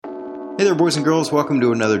Hey there, boys and girls. Welcome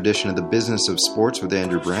to another edition of the Business of Sports with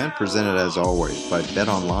Andrew Brandt, presented as always by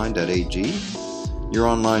betonline.ag, your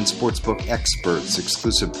online sportsbook experts,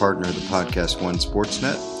 exclusive partner of the Podcast One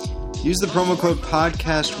Sportsnet. Use the promo code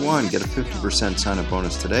PODCAST1. Get a 50% sign-up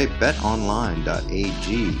bonus today.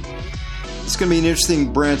 betonline.ag. It's going to be an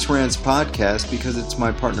interesting Brandt's Rants podcast because it's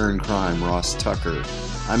my partner in crime, Ross Tucker.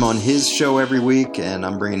 I'm on his show every week, and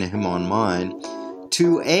I'm bringing him on mine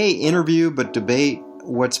to interview but debate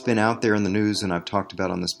what's been out there in the news and I've talked about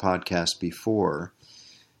on this podcast before.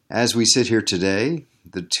 As we sit here today,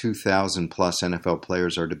 the 2,000 plus NFL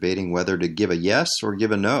players are debating whether to give a yes or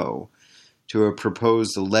give a no to a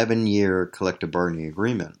proposed 11-year collective bargaining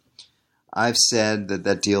agreement. I've said that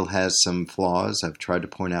that deal has some flaws. I've tried to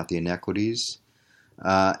point out the inequities.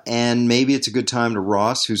 And maybe it's a good time to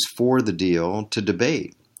Ross, who's for the deal, to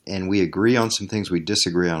debate. And we agree on some things, we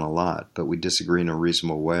disagree on a lot, but we disagree in a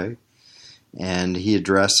reasonable way. And he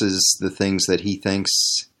addresses the things that he thinks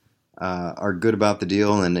are good about the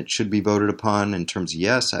deal and it should be voted upon. In terms of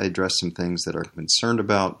yes, I address some things that I'm concerned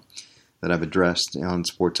about that I've addressed on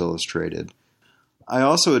Sports Illustrated. I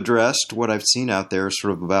also addressed what I've seen out there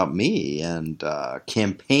sort of about me and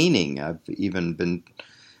campaigning. I've even been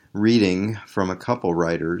reading from a couple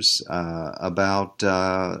writers about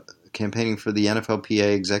campaigning for the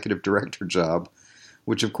NFLPA executive director job,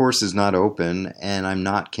 which of course is not open, and I'm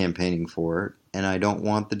not campaigning for it, and I don't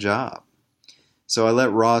want the job. So I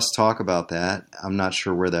let Ross talk about that. I'm not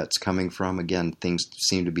sure where that's coming from. Again, things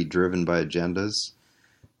seem to be driven by agendas,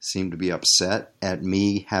 seem to be upset at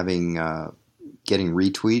me having getting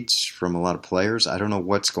retweets from a lot of players. I don't know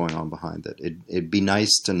what's going on behind it. It'd be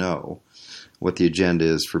nice to know what the agenda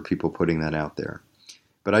is for people putting that out there.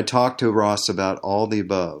 But I talked to Ross about all the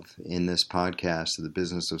above in this podcast of the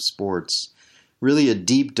Business of Sports. Really a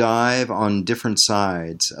deep dive on different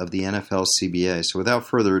sides of the NFL CBA. So without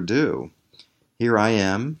further ado, here I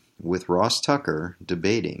am with Ross Tucker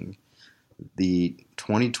debating the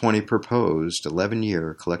 2020 proposed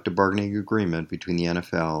 11-year collective bargaining agreement between the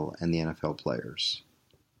NFL and the NFL players.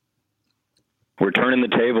 We're turning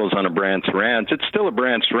the tables on a Brandt's Rants. It's still a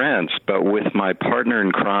Brandt's Rants, but with my partner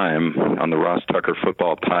in crime on the Ross Tucker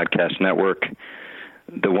Football Podcast Network.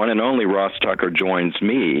 The one and only Ross Tucker joins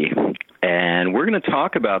me, and we're going to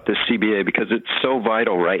talk about this CBA because it's so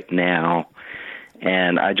vital right now,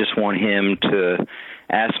 and I just want him to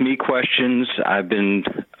ask me questions. I've been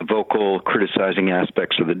vocal criticizing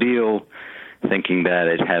aspects of the deal, thinking that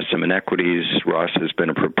it has some inequities. Ross has been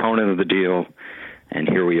a proponent of the deal, and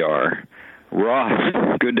here we are. Ross,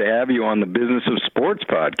 good to have you on the Business of Sports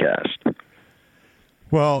podcast.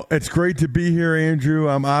 Well, it's great to be here, Andrew.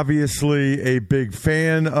 I'm obviously a big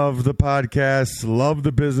fan of the podcast, love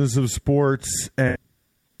the Business of Sports, and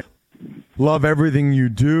love everything you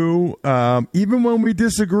do. Even when we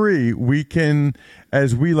disagree, we can,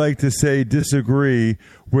 as we like to say, disagree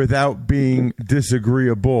without being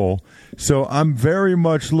disagreeable. So I'm very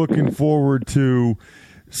much looking forward to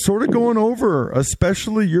sort of going over,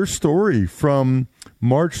 especially your story from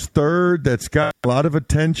March 3rd that's got a lot of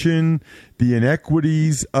attention, the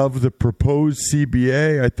inequities of the proposed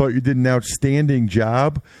CBA. I thought you did an outstanding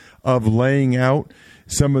job of laying out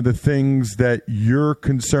some of the things that you're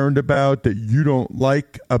concerned about, that you don't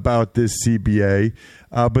like about this CBA.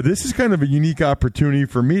 But this is kind of a unique opportunity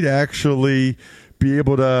for me to actually be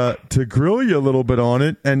able to grill you a little bit on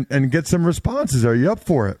it and get some responses. Are you up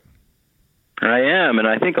for it? I am, and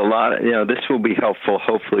I think a lot of, this will be helpful,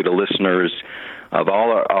 hopefully, to listeners of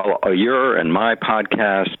all your and my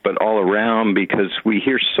podcast, but all around, because we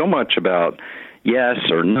hear so much about yes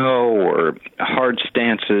or no or hard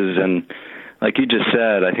stances, and like you just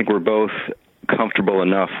said, I think we're both comfortable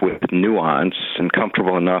enough with nuance and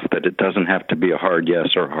comfortable enough that it doesn't have to be a hard yes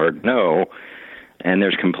or a hard no, and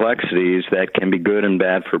there's complexities that can be good and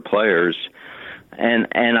bad for players.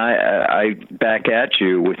 And I back at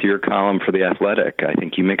you with your column for The Athletic. I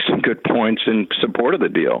think you make some good points in support of the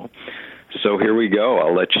deal. So here we go.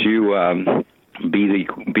 I'll let you be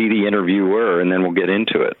the interviewer, and then we'll get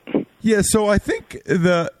into it. Yeah, so I think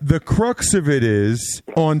the crux of it is,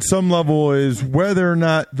 on some level, is whether or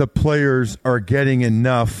not the players are getting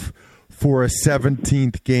enough for a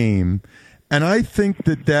 17th game. And I think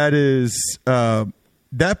that is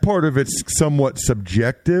that part of it's somewhat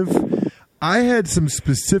subjective. I had some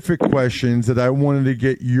specific questions that I wanted to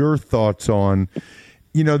get your thoughts on.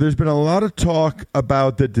 There's been a lot of talk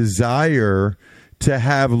about the desire to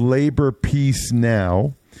have labor peace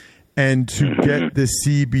now and to get the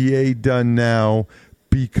CBA done now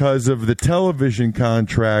because of the television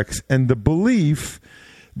contracts and the belief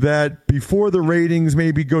that before the ratings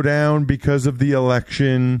maybe go down because of the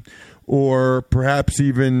election, or perhaps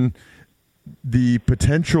even the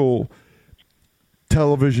potential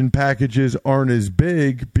television packages aren't as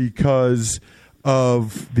big because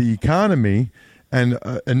of the economy. And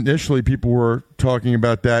initially people were talking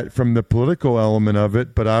about that from the political element of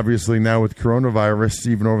it. But obviously now with coronavirus,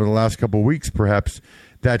 even over the last couple of weeks, perhaps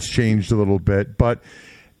that's changed a little bit. But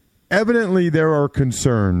evidently there are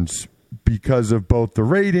concerns because of both the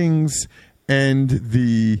ratings and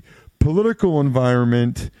the political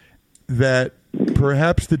environment that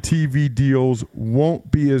perhaps the TV deals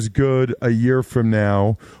won't be as good a year from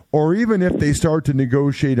now, or even if they start to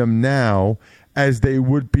negotiate them now, as they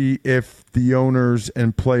would be if the owners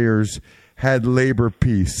and players had labor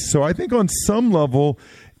peace. So I think on some level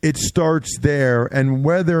it starts there, and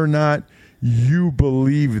whether or not you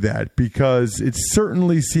believe that, because it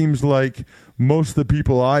certainly seems like most of the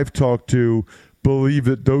people I've talked to believe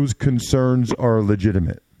that those concerns are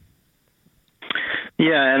legitimate.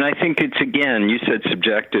 Yeah, and I think it's, again, you said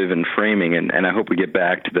subjective and framing, and I hope we get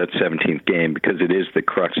back to that 17th game because it is the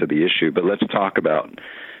crux of the issue. But let's talk about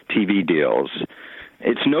TV deals.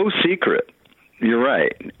 It's no secret. You're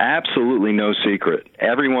right. Absolutely no secret.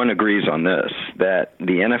 Everyone agrees on this, that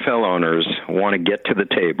the NFL owners want to get to the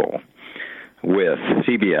table with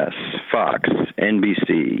CBS, Fox,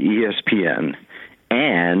 NBC, ESPN,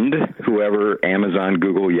 and whoever, Amazon,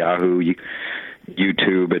 Google, Yahoo,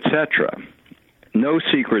 YouTube, etc. No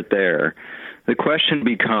secret there. The question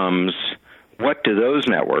becomes, what do those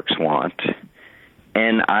networks want?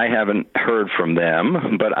 And I haven't heard from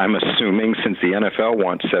them, but I'm assuming since the NFL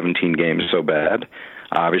wants 17 games so bad,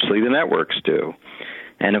 obviously the networks do.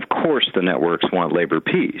 And of course the networks want labor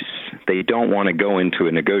peace. They don't want to go into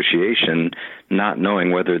a negotiation not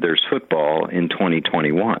knowing whether there's football in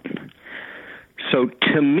 2021. So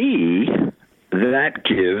to me, that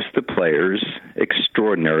gives the players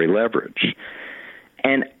extraordinary leverage.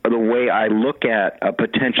 And the way I look at a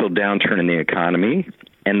potential downturn in the economy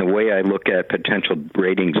and the way I look at potential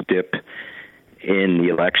ratings dip in the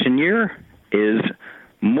election year is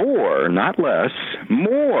more, not less,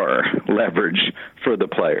 more leverage for the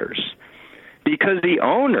players. Because the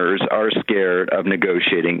owners are scared of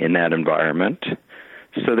negotiating in that environment,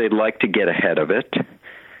 so they'd like to get ahead of it.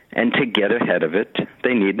 And to get ahead of it,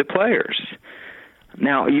 they need the players.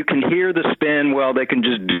 Now, you can hear the spin, well, they can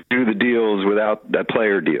just do the deals without that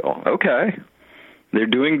player deal. Okay. They're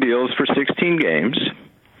doing deals for 16 games,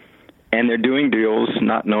 and they're doing deals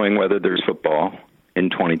not knowing whether there's football in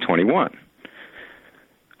 2021.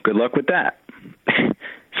 Good luck with that.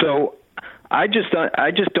 So I just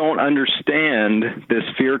don't understand this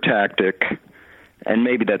fear tactic, and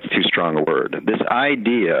maybe that's too strong a word, this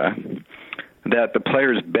idea that the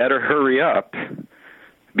players better hurry up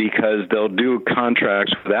because they'll do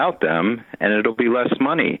contracts without them, and it'll be less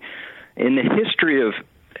money. In the history of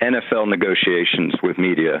NFL negotiations with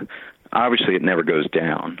media, obviously it never goes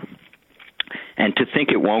down. And to think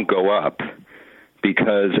it won't go up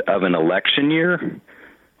because of an election year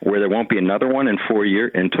where there won't be another one in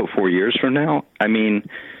until 4 years from now, I mean,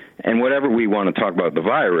 and whatever we want to talk about the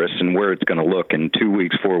virus and where it's going to look in 2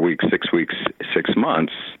 weeks, 4 weeks, 6 weeks, 6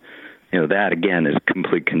 months, that again is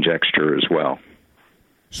complete conjecture as well.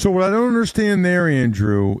 So what I don't understand there,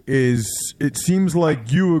 Andrew, is it seems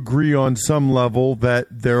like you agree on some level that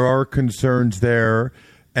there are concerns there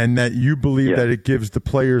and that you believe that it gives the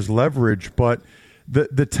players leverage, but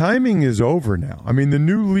the timing is over now. I mean, the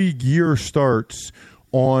new league year starts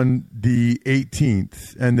on the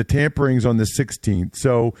 18th and the tampering's on the 16th.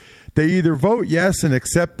 So they either vote yes and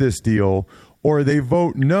accept this deal, or they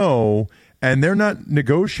vote no and they're not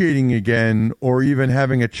negotiating again or even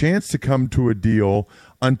having a chance to come to a deal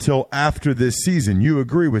until after this season. You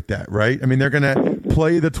agree with that, right? I mean, they're going to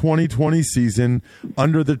play the 2020 season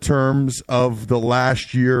under the terms of the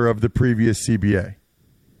last year of the previous CBA.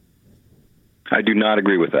 I do not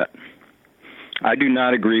agree with that. I do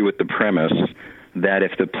not agree with the premise that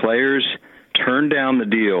if the players turn down the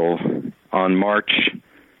deal on March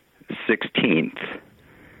 16th,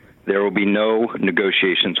 there will be no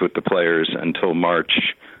negotiations with the players until March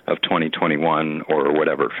of 2021 or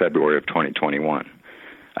whatever, February of 2021.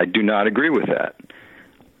 I do not agree with that.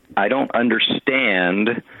 I don't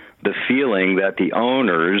understand the feeling that the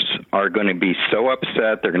owners are going to be so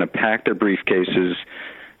upset, they're going to pack their briefcases,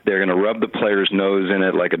 they're going to rub the player's nose in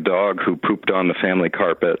it like a dog who pooped on the family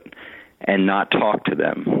carpet and not talk to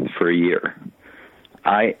them for a year.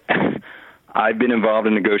 I've been involved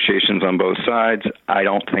in negotiations on both sides. I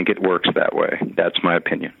don't think it works that way. That's my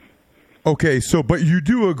opinion. Okay, so but you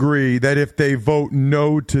do agree that if they vote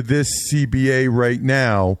no to this CBA right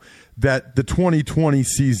now, that the 2020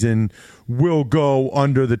 season will go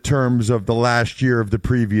under the terms of the last year of the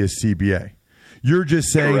previous CBA. You're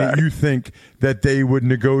just saying Correct. that you think that they would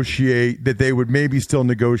negotiate, that they would maybe still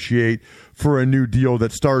negotiate for a new deal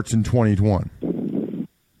that starts in 2021.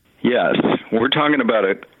 Yes, we're talking about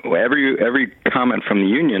it. Every comment from the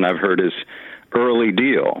union I've heard is early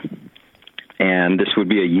deal, and this would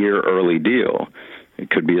be a year early deal. It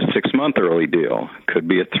could be a 6-month early deal. It could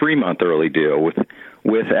be a 3-month early deal with,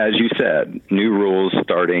 as you said, new rules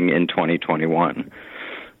starting in 2021.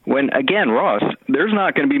 When, again, Ross, there's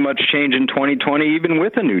not going to be much change in 2020 even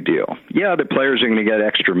with a new deal. Yeah, the players are going to get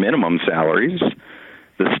extra minimum salaries.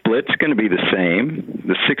 The split's going to be the same.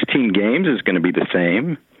 The 16 games is going to be the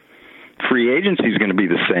same. Free agency is going to be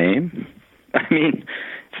the same. I mean,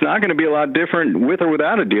 it's not going to be a lot different with or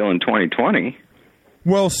without a deal in 2020.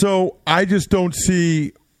 Well, so I just don't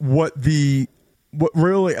see what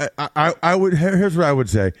really I would. Here's what I would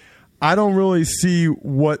say. I don't really see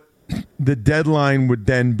what the deadline would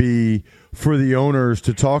then be for the owners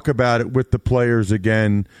to talk about it with the players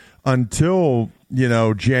again until,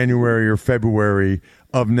 January or February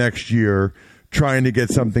of next year, trying to get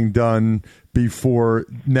something done before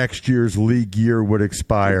next year's league year would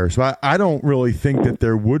expire. So I don't really think that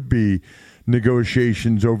there would be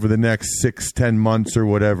negotiations over the next 6-10 months or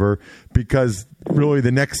whatever, because really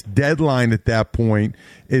the next deadline at that point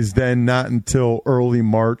is then not until early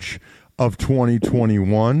March of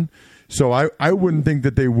 2021. So I wouldn't think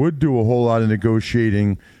that they would do a whole lot of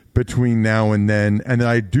negotiating between now and then. And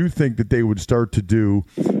I do think that they would start to do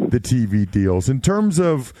the TV deals. In terms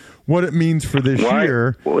of what it means for this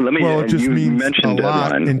year, it just means mentioned a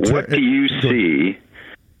deadline. What do you see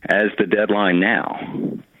as the deadline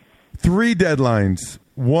now? 3 deadlines.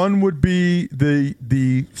 One would be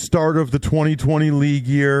the start of the 2020 league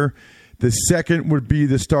year. The second would be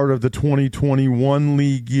the start of the 2021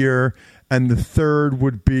 league year. And the third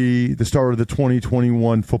would be the start of the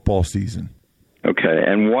 2021 football season. Okay,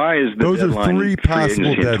 and why is the Those deadline? Those are 3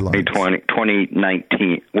 possible deadlines.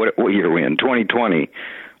 2019. What year are we in? 2020.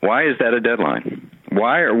 Why is that a deadline?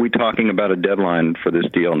 Why are we talking about a deadline for this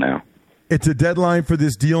deal now? It's a deadline for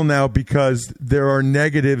this deal now because there are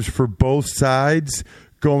negatives for both sides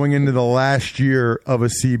going into the last year of a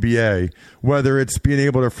CBA, whether it's being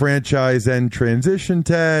able to franchise and transition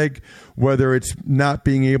tag, whether it's not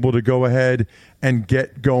being able to go ahead and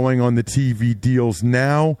get going on the TV deals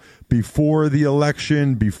now before the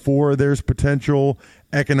election, before there's potential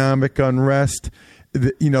economic unrest.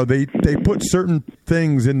 They put certain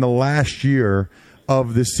things in the last year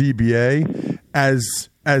of the CBA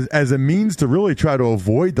as a means to really try to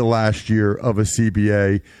avoid the last year of a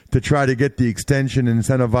CBA, to try to get the extension and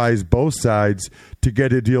incentivize both sides to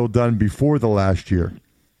get a deal done before the last year.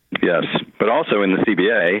 Yes, but also in the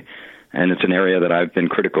CBA, and it's an area that I've been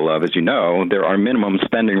critical of, as you know, there are minimum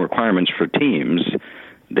spending requirements for teams.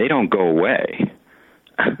 They don't go away.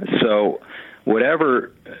 So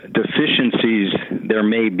whatever deficiencies there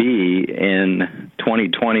may be in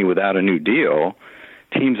 2020 without a new deal,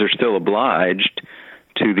 teams are still obliged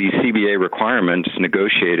to the CBA requirements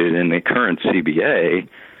negotiated in the current CBA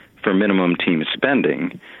for minimum team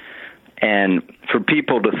spending. And for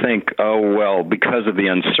people to think, because of the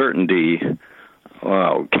uncertainty,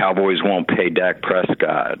 Cowboys won't pay Dak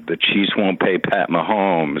Prescott, the Chiefs won't pay Pat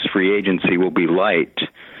Mahomes, free agency will be light,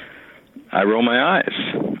 I roll my eyes.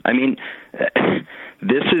 I mean,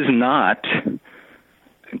 this is not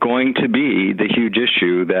going to be the huge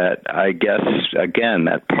issue that I guess, again,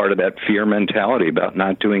 that part of that fear mentality about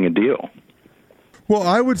not doing a deal. Well,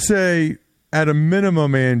 I would say at a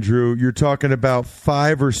minimum, Andrew, you're talking about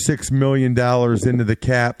 $5 or $6 million into the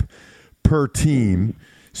cap per team.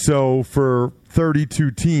 So for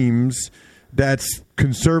 32 teams, that's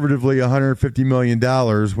conservatively $150 million.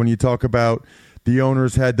 When you talk about the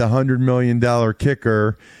owners had the $100 million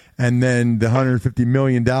kicker, and then the $150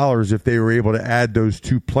 million if they were able to add those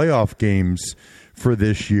 2 playoff games for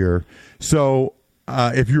this year. So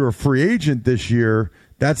if you're a free agent this year,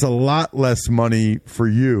 that's a lot less money for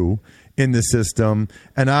you in the system.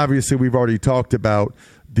 And obviously we've already talked about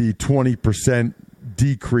the 20%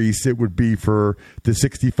 decrease it would be for the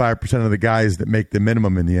 65% of the guys that make the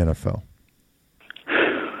minimum in the NFL.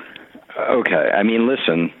 Okay. I mean,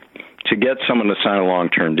 listen, to get someone to sign a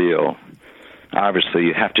long-term deal, obviously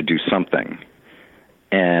you have to do something.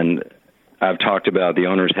 And I've talked about the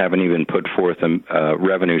owners haven't even put forth a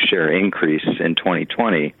revenue share increase in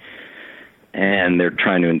 2020, and they're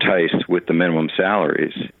trying to entice with the minimum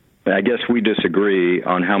salaries. I guess we disagree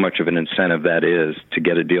on how much of an incentive that is to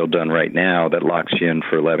get a deal done right now that locks you in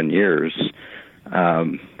for 11 years.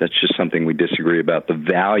 That's just something we disagree about, the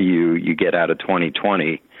value you get out of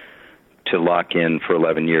 2020 to lock in for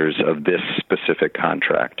 11 years of this specific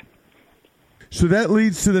contract. So that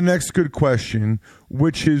leads to the next good question,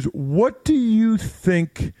 which is, what do you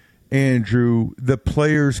think, Andrew, the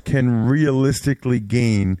players can realistically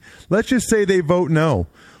gain? Let's just say they vote no.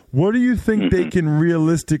 What do you think they can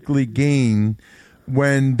realistically gain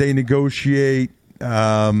when they negotiate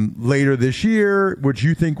later this year, which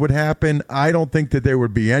you think would happen? I don't think that there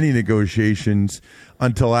would be any negotiations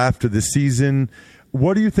until after the season.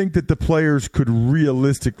 What do you think that the players could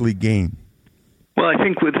realistically gain? Well, I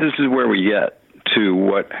think this is where we get to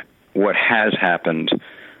what has happened,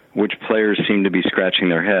 which players seem to be scratching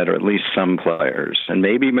their head, or at least some players, and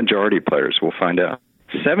maybe majority players, we'll find out.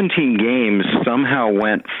 17 games somehow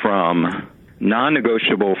went from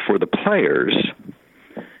non-negotiable for the players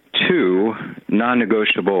to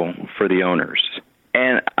non-negotiable for the owners.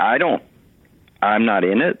 And I'm not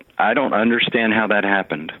in it. I don't understand how that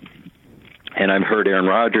happened. And I've heard Aaron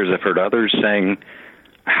Rodgers, I've heard others saying,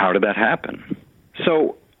 how did that happen?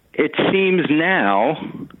 So it seems now,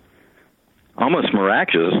 almost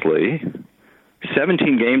miraculously,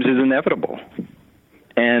 17 games is inevitable.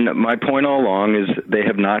 And my point all along is they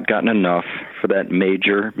have not gotten enough for that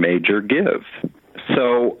major, major give.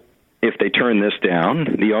 So if they turn this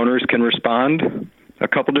down, the owners can respond a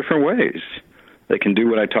couple different ways. They can do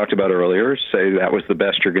what I talked about earlier, say that was the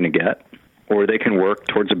best you're going to get, or they can work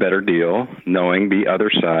towards a better deal, knowing the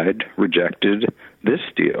other side rejected this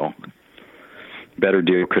deal. Better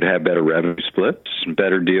deal could have better revenue splits.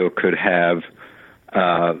 Better deal could have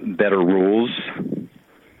better rules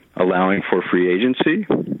allowing for free agency.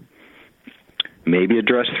 Maybe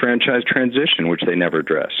address franchise transition, which they never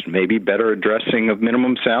addressed. Maybe better addressing of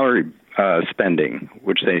minimum salary spending,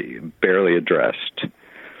 which they barely addressed.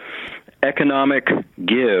 Economic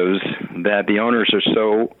gives that the owners are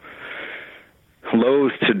so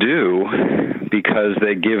loath to do because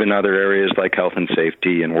they give in other areas like health and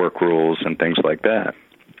safety and work rules and things like that.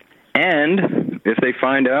 And if they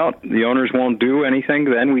find out the owners won't do anything,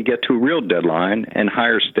 then we get to a real deadline and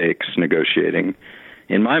higher stakes negotiating.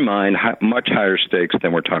 In my mind, much higher stakes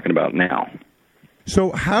than we're talking about now.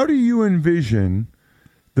 So how do you envision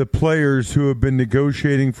the players who have been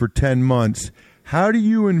negotiating for 10 months, how do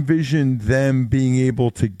you envision them being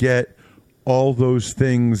able to get all those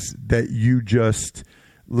things that you just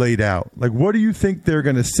laid out? Like, what do you think they're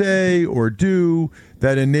going to say or do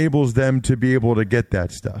that enables them to be able to get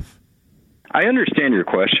that stuff? I understand your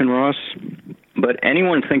question, Ross, but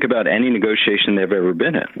anyone think about any negotiation they've ever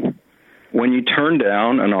been in. When you turn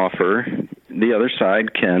down an offer, the other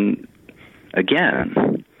side can,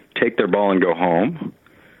 again, take their ball and go home,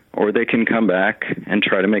 or they can come back and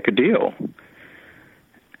try to make a deal.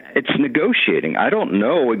 It's negotiating. I don't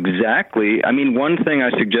know exactly. I mean, one thing I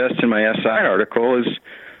suggest in my SI article is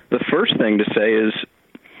the first thing to say is,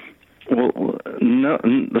 well, no,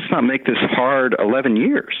 let's not make this hard 11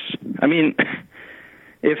 years. I mean,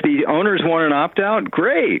 if the owners want an opt-out,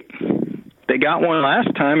 great. They got one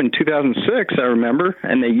last time in 2006, I remember,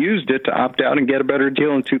 and they used it to opt out and get a better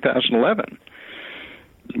deal in 2011.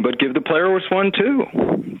 But give the players one, too.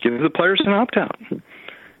 Give the players an opt-out.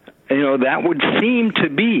 You know, that would seem to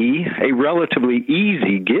be a relatively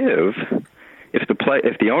easy give if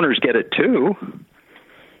the owners get it, too.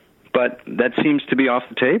 But that seems to be off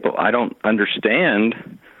the table. I don't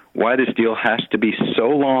understand why this deal has to be so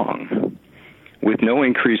long with no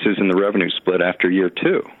increases in the revenue split after year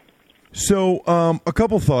two. So a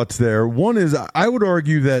couple thoughts there. One is I would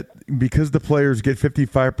argue that because the players get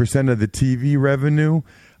 55% of the TV revenue,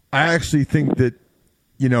 I actually think that,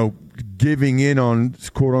 you know, giving in on,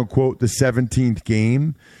 quote unquote, the 17th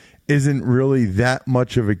game isn't really that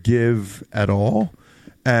much of a give at all.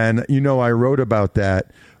 And, you know, I wrote about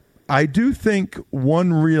that. I do think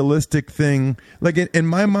one realistic thing, like in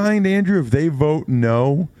my mind, Andrew, if they vote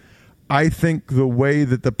no, I think the way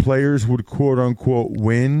that the players would, quote unquote,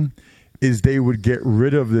 win is they would get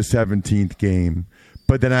rid of the 17th game.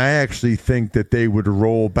 But then I actually think that they would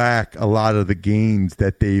roll back a lot of the gains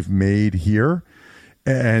that they've made here,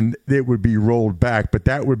 and it would be rolled back. But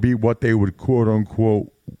that would be what they would, quote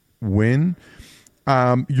unquote, win.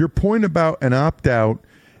 Your point about an opt-out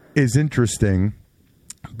is interesting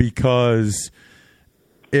because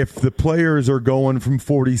if the players are going from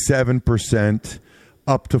 47%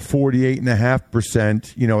 up to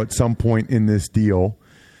 48.5%, you know, at some point in this deal,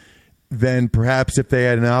 then perhaps if they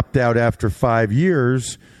had an opt-out after 5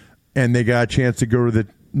 years and they got a chance to go to the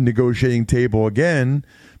negotiating table again,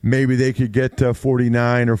 maybe they could get to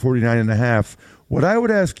 49 or 49.5. What I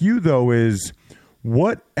would ask you, though, is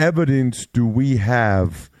what evidence do we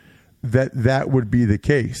have that that would be the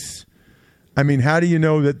case? I mean, how do you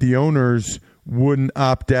know that the owners wouldn't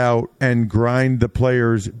opt out and grind the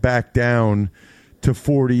players back down to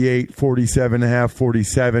 48, 47 and a half,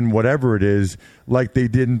 47, whatever it is, like they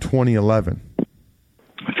did in 2011?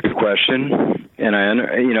 That's a good question. And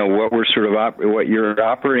what you're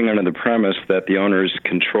operating under the premise that the owners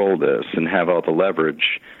control this and have all the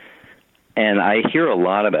leverage. And I hear a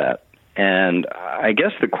lot of that. And I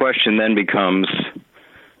guess the question then becomes,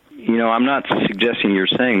 I'm not suggesting you're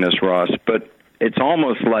saying this, Ross, but it's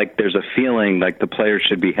almost like there's a feeling like the players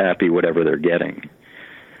should be happy whatever they're getting,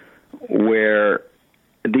 where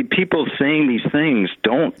the people saying these things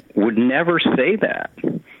would never say that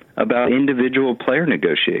about individual player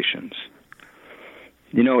negotiations.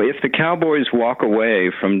 If the Cowboys walk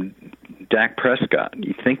away from Dak Prescott,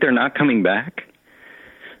 you think they're not coming back?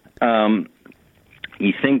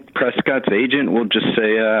 You think Prescott's agent will just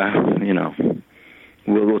say,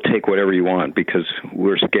 we'll take whatever you want because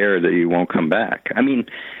we're scared that you won't come back? I mean,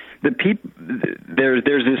 there's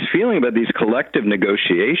this feeling about these collective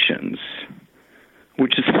negotiations,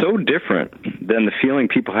 which is so different than the feeling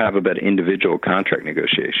people have about individual contract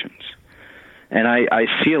negotiations. And I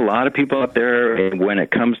see a lot of people out there, when it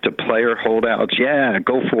comes to player holdouts, yeah,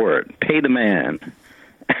 go for it, pay the man.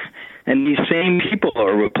 And these same people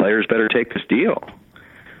are what players better take this deal.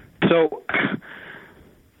 So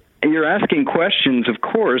you're asking questions, of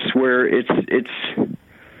course, where it's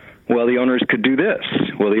well, the owners could do this,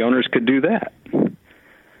 well, the owners could do that.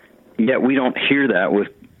 Yet we don't hear that with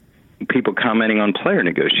people commenting on player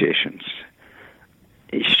negotiations.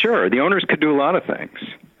 Sure, the owners could do a lot of things.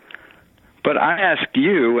 But I asked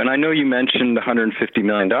you, and I know you mentioned $150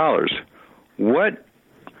 million, what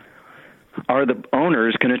are the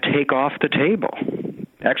owners going to take off the table?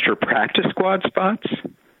 Extra practice squad spots?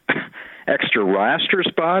 Extra roster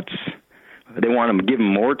spots? They want to give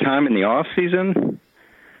them more time in the off season?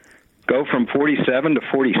 Go from 47 to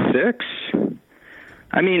 46?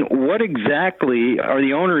 I mean, what exactly are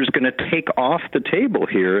the owners going to take off the table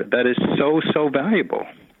here that is so valuable?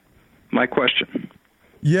 My question.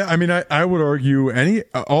 Yeah, I mean, I would argue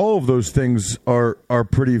all of those things are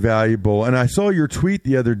pretty valuable. And I saw your tweet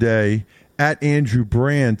the other day at Andrew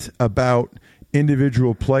Brandt about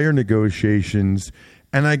individual player negotiations.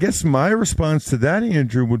 And I guess my response to that,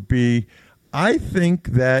 Andrew, would be I think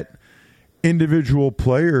that individual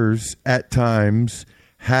players at times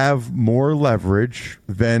have more leverage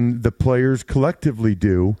than the players collectively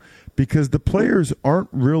do, because the players aren't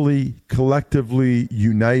really collectively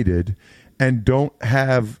united and don't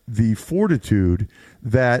have the fortitude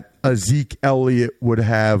that a Zeke Elliott would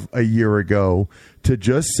have a year ago to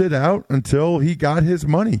just sit out until he got his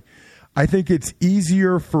money. I think it's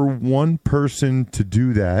easier for one person to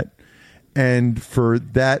do that, and for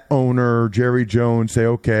that owner, Jerry Jones, say,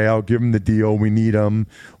 okay, I'll give him the deal, we need him,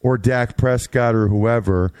 or Dak Prescott or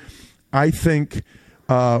whoever. I think,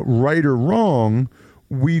 right or wrong,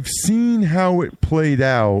 we've seen how it played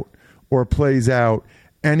out or plays out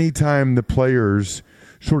anytime the players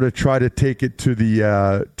sort of try to take it to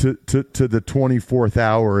the to the 24th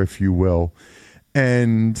hour, if you will.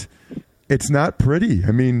 And it's not pretty.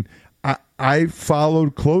 I mean, I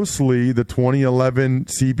followed closely the 2011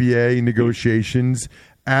 CBA negotiations,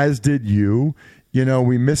 as did you. You know,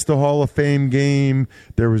 we missed the Hall of Fame game.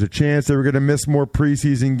 There was a chance they were going to miss more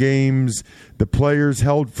preseason games. The players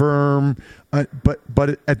held firm.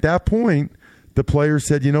 But at that point, the players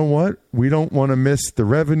said, you know what? We don't want to miss the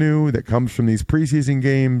revenue that comes from these preseason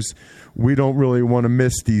games. We don't really want to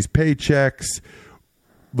miss these paychecks.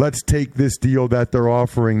 Let's take this deal that they're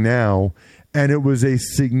offering now. And it was a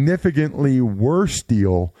significantly worse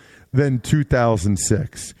deal than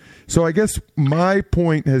 2006. So I guess my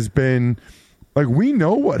point has been, like, we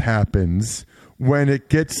know what happens when it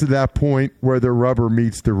gets to that point where the rubber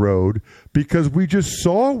meets the road, because we just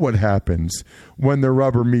saw what happens when the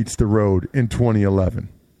rubber meets the road in 2011.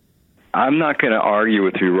 I'm not going to argue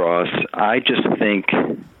with you, Ross. I just think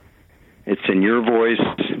it's in your voice.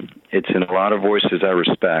 It's in a lot of voices I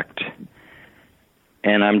respect.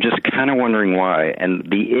 And I'm just kind of wondering why. And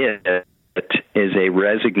the it is a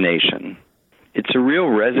resignation. It's a real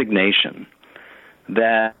resignation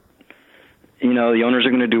that, you know, the owners are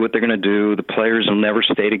going to do what they're going to do. The players will never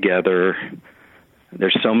stay together.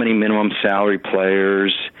 There's so many minimum salary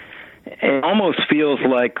players. It almost feels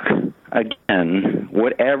like, again,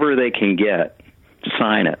 whatever they can get,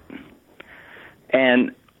 sign it.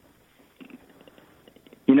 And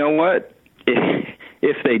you know what?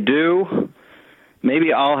 If they do,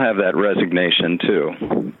 maybe I'll have that resignation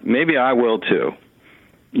too. Maybe I will too.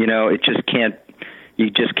 You know, you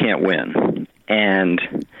just can't win.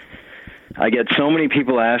 And I get so many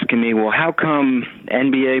people asking me, well, how come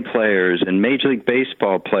NBA players and Major League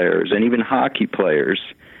Baseball players and even hockey players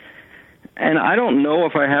And I don't know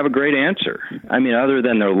if I have a great answer. I mean, other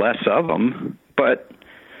than there are less of them. But,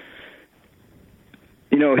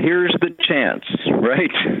 here's the chance, right?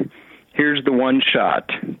 Here's the one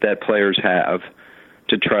shot that players have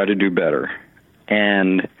to try to do better.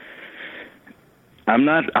 And I'm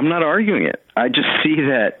not arguing it. I just see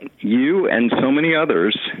that you and so many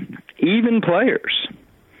others, even players,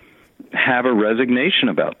 have a resignation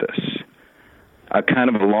about this. A kind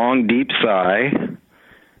of a long, deep sigh,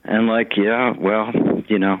 and they're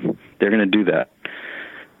going to do that.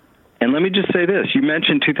 And let me just say this. You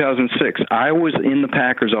mentioned 2006. I was in the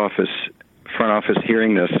Packers front office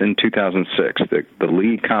hearing this in 2006, the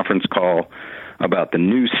league conference call about the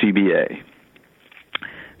new CBA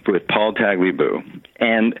with Paul Tagliabue.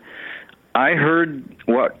 And I heard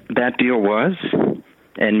what that deal was,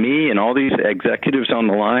 and me and all these executives on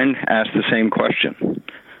the line asked the same question.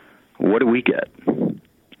 What do we get?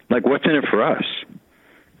 What's in it for us?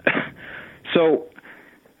 So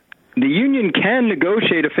the union can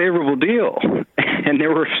negotiate a favorable deal, and there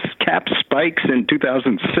were cap spikes in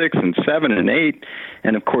 2006 and 7 and 8,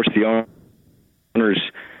 and of course the owners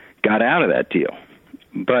got out of that deal.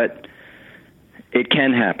 But it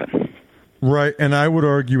can happen. Right, and I would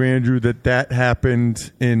argue, Andrew, that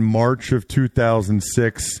happened in March of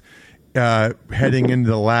 2006, heading into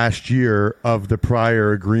the last year of the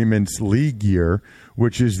prior agreement's league year,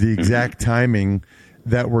 which is the exact timing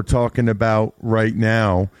that we're talking about right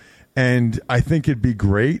now. And I think it'd be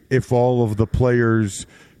great if all of the players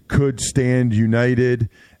could stand united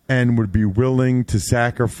and would be willing to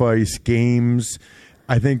sacrifice games.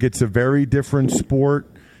 I think it's a very different sport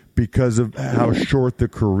because of how short the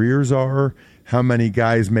careers are, how many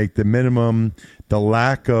guys make the minimum, the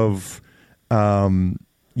lack of long-term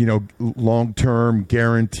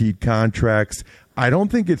guaranteed contracts. I don't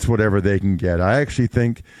think it's whatever they can get. I actually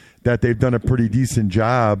think that they've done a pretty decent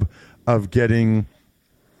job of getting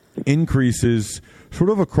increases sort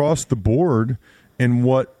of across the board in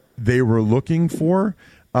what they were looking for.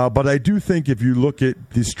 But I do think if you look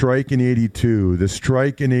at the strike in 82, the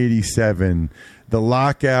strike in 87, the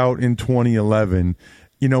lockout in 2011,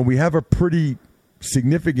 we have a pretty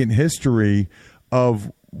significant history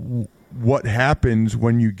of what happens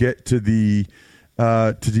when you get to the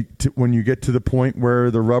when you get to the point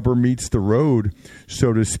where the rubber meets the road,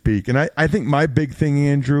 so to speak. And I think my big thing,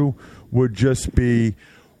 Andrew, would just be,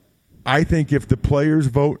 I think if the players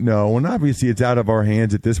vote no, and obviously it's out of our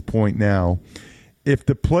hands at this point now, if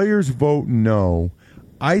the players vote no,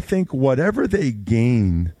 I think whatever they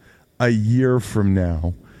gain a year from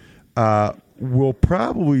now will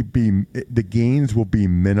probably be, the gains will be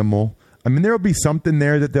minimal. I mean, there will be something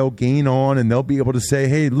there that they'll gain on, and they'll be able to say,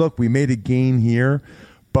 hey, look, we made a gain here.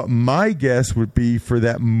 But my guess would be for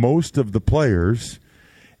that most of the players,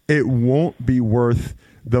 it won't be worth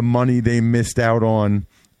the money they missed out on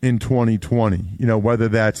in 2020, whether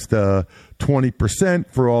that's the 20%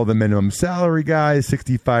 for all the minimum salary guys,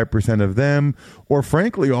 65% of them, or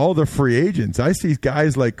frankly, all the free agents. I see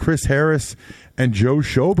guys like Chris Harris and Joe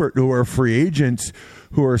Schobert who are free agents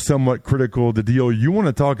who are somewhat critical of the deal. You want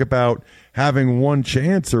to talk about having one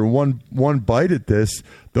chance or one bite at this.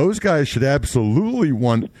 Those guys should absolutely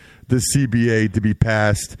want the CBA to be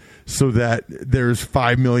passed so that there's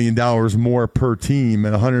 $5 million more per team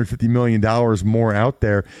and $150 million more out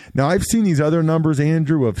there. Now, I've seen these other numbers,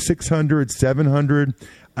 Andrew, of 600, 700.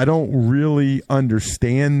 I don't really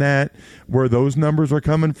understand that, where those numbers are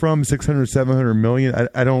coming from, 600, 700 million.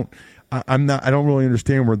 I don't really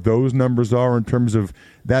understand where those numbers are in terms of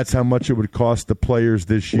that's how much it would cost the players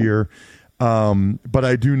this year. But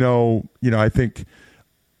I do know, I think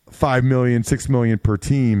 $5 million, $6 million per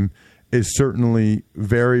team is certainly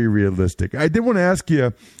very realistic. I did want to ask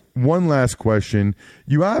you one last question.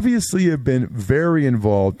 You obviously have been very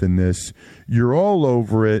involved in this. You're all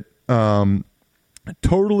over it.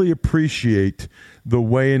 Totally appreciate the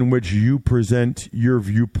way in which you present your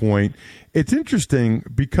viewpoint. It's interesting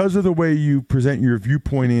because of the way you present your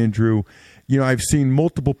viewpoint, Andrew. I've seen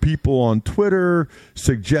multiple people on Twitter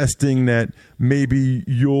suggesting that maybe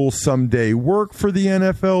you'll someday work for the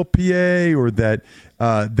NFLPA, or that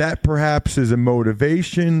that perhaps is a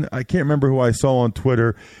motivation. I can't remember who I saw on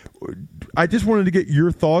Twitter. I just wanted to get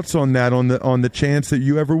your thoughts on that, on the chance that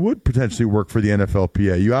you ever would potentially work for the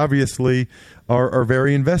NFLPA. You obviously are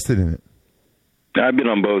very invested in it. I've been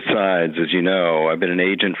on both sides, as you know. I've been an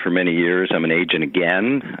agent for many years. I'm an agent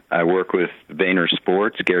again. I work with Vayner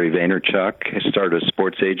Sports. Gary Vaynerchuk has started a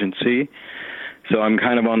sports agency. So I'm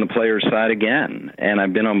kind of on the player's side again, and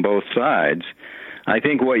I've been on both sides. I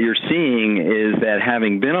think what you're seeing is that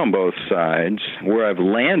having been on both sides, where I've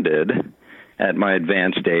landed at my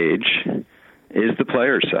advanced age is the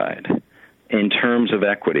player's side. in terms of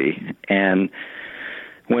equity. And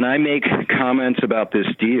when I make comments about this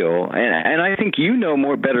deal, and I think you know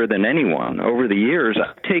more better than anyone, over the years,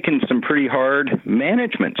 I've taken some pretty hard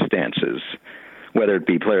management stances, whether it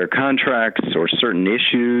be player contracts or certain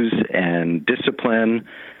issues and discipline.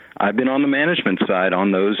 I've been on the management side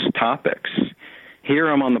on those topics. Here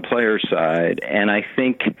I'm on the player side, and I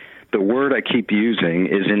think the word I keep using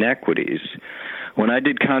is inequities. When I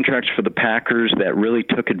did contracts for the Packers that really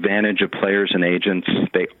took advantage of players and agents,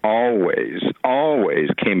 they always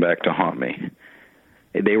came back to haunt me.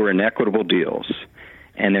 They were inequitable deals,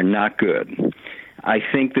 and they're not good. I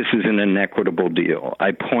think this is an inequitable deal.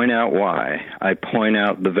 I point out why. I point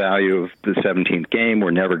out the value of the 17th game.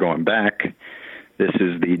 We're never going back. This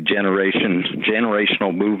is the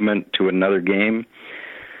generational movement to another game.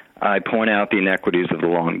 I point out the inequities of the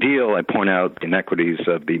long deal. I point out the inequities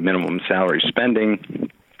of the minimum salary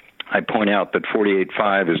spending. I point out that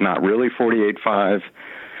 48.5 is not really 48.5,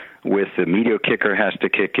 with the media kicker has to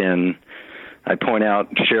kick in. I point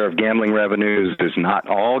out share of gambling revenues is not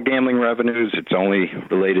all gambling revenues. It's only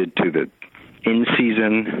related to the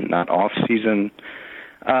in-season, not off-season.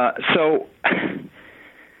 So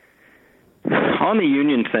on the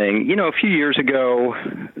union thing, a few years ago,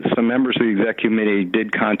 some members of the executive committee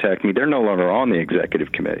did contact me. They're no longer on the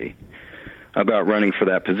executive committee about running for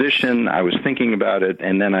that position. I was thinking about it,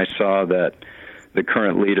 and then I saw that the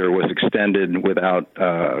current leader was extended without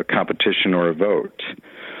competition or a vote.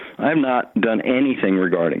 I have not done anything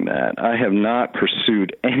regarding that. I have not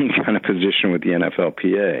pursued any kind of position with the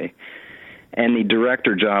NFLPA. And the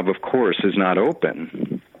director job, of course, is not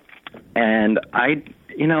open. And I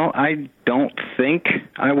don't think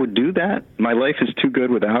I would do that. My life is too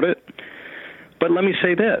good without it. But let me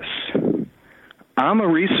say this. I'm a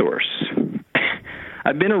resource.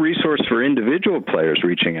 I've been a resource for individual players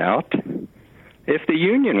reaching out. If the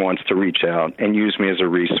union wants to reach out and use me as a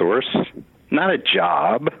resource, not a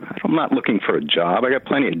job. I'm not looking for a job. I got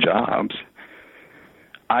plenty of jobs.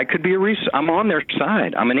 I could be a resource. I'm on their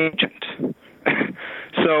side. I'm an agent.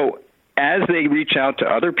 So as they reach out to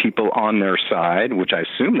other people on their side, which I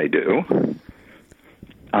assume they do,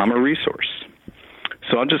 I'm a resource.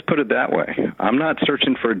 So I'll just put it that way. I'm not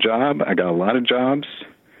searching for a job. I got a lot of jobs,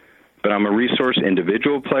 but I'm a resource.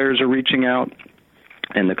 Individual players are reaching out,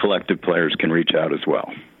 and the collective players can reach out as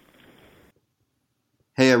well.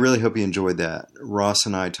 Hey, I really hope you enjoyed that. Ross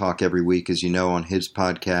and I talk every week, as you know, on his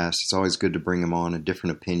podcast. It's always good to bring him on, a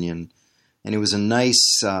different opinion. And it was a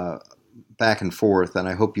nice back and forth, and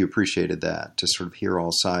I hope you appreciated that, to sort of hear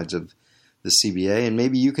all sides of the CBA. And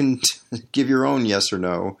maybe you can give your own yes or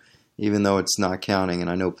no, even though it's not counting. And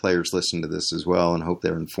I know players listen to this as well and hope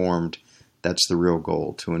they're informed. That's the real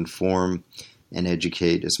goal, to inform and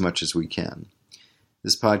educate as much as we can.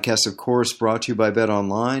 This podcast, of course, brought to you by Bet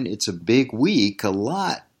Online. It's a big week, a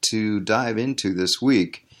lot to dive into this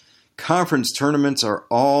week. Conference tournaments are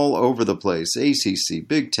all over the place. ACC,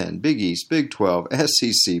 Big Ten, Big East, Big 12,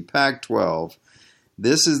 SEC, Pac-12.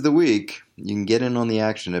 This is the week. You can get in on the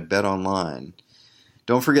action at Bet Online.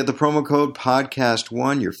 Don't forget the promo code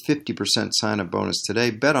PODCAST1, your 50% sign-up bonus today.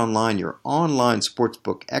 Bet Online, your online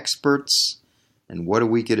sportsbook experts. And what a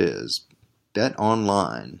week it is. Bet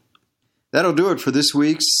Online. That'll do it for this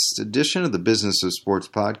week's edition of the Business of Sports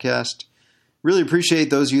podcast. Really appreciate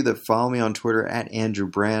those of you that follow me on Twitter at Andrew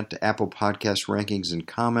Brandt. Apple Podcast rankings and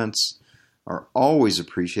comments are always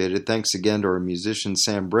appreciated. Thanks again to our musician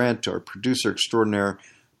Sam Brandt, to our producer extraordinaire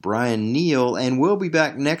Brian Neal, and we'll be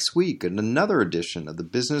back next week in another edition of the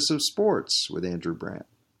Business of Sports with Andrew Brandt.